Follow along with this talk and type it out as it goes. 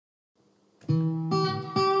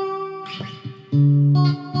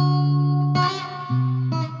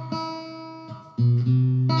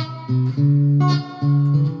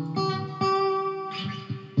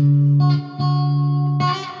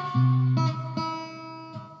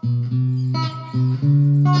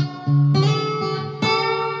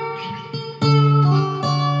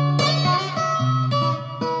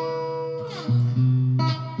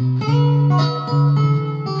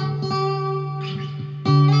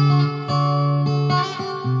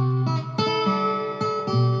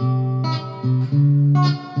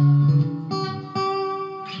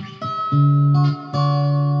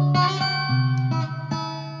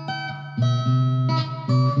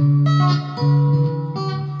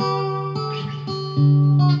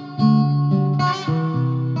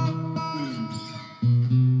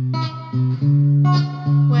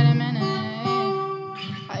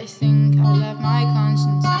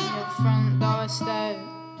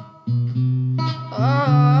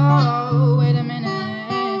Oh, wait a minute.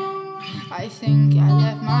 I think I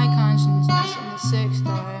left my consciousness in the sixth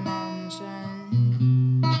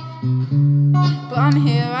dimension. But I'm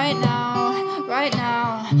here right now,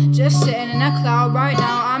 just sitting in a cloud right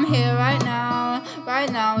now. I'm here right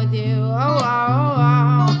now with you. Oh wow, oh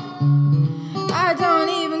wow. I don't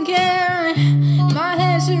even care. My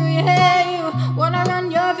hands through your hair. You wanna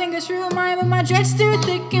run your fingers through mine, but my dress too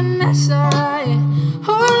thick and that's alright.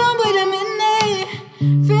 Hold on, wait a minute.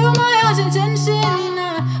 Feel my heart's intention.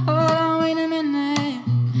 Hold on, wait a minute.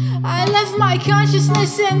 I left my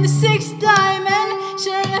consciousness in the sixth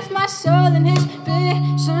dimension. Left my soul in his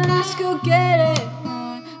vision. Let's go get it.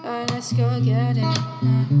 Let's go get it.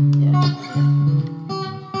 Yeah.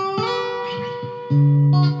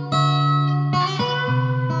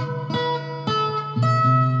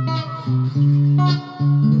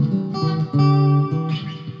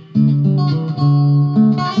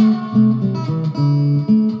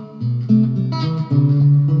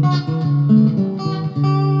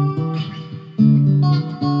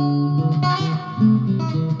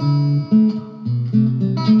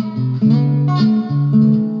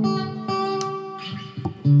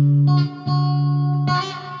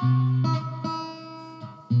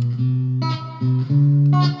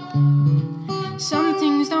 Some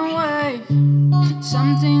things don't work,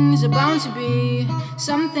 some things are bound to be,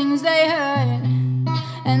 some things they hurt,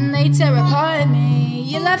 and they tear apart me.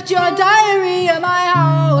 You left your diary at my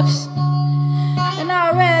house, and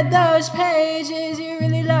I read those pages. You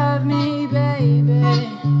really love me, baby.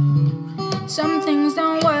 Some things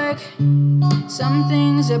don't work, some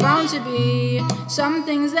things are bound to be, some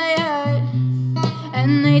things they hurt,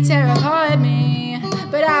 and they tear apart me.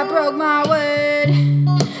 But I broke my word,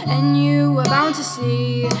 and you were bound to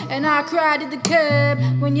see. And I cried at the curb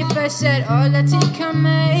when you first said, oh, let's it come.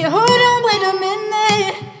 Hold on, wait a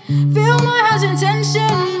minute. Feel my heart's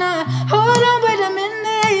intention. Hold on, wait a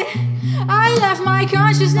minute. I left my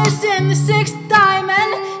consciousness in the sixth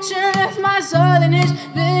dimension. Left my soul in his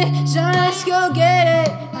vision. Let's go get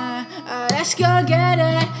it. Let's go get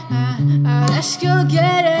it. Let's go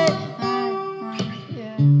get it.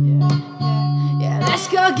 Yeah, let's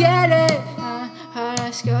go get it.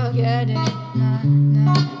 Let's go get it.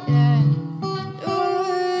 Yeah.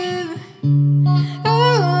 Ooh.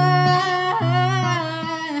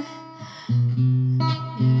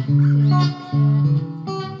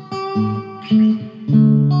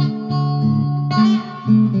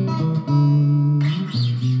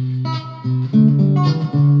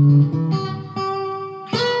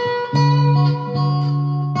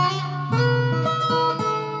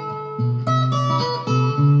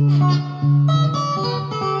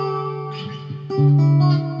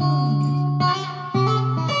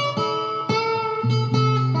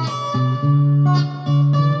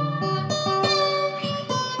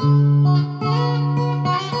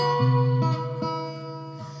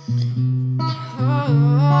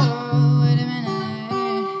 Oh, wait a minute.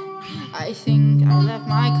 I think I left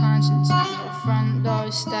my conscience on the front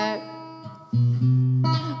doorstep.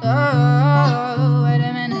 Oh, wait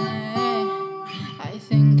a minute. I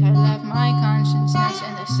think I left my consciousness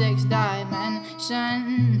in the sixth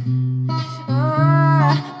dimension.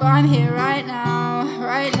 Oh, but I'm here right now,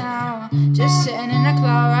 just sitting in a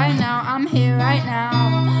cloud right now. I'm here right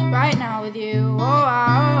now with you. Oh,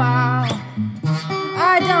 wow, wow.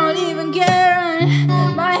 I don't even care.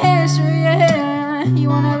 My hair's through your hair. You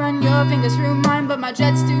wanna run your fingers through mine, but my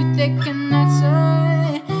jet's too thick and that's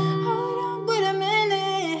alright. Hold on, wait a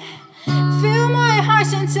minute. Feel my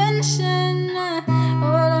heart's intention.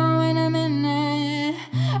 Hold on, wait a minute.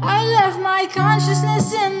 I left my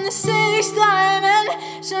consciousness in the sixth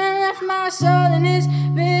dimension. Left my soul in his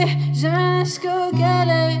vision. Let's go get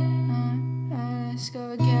it. Let's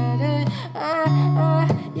go get it.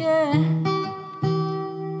 Yeah.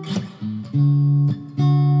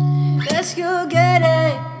 Let's go get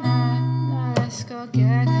it. Let's go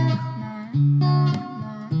get it.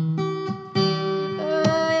 Oh,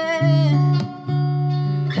 yeah.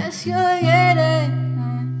 Let's go get it.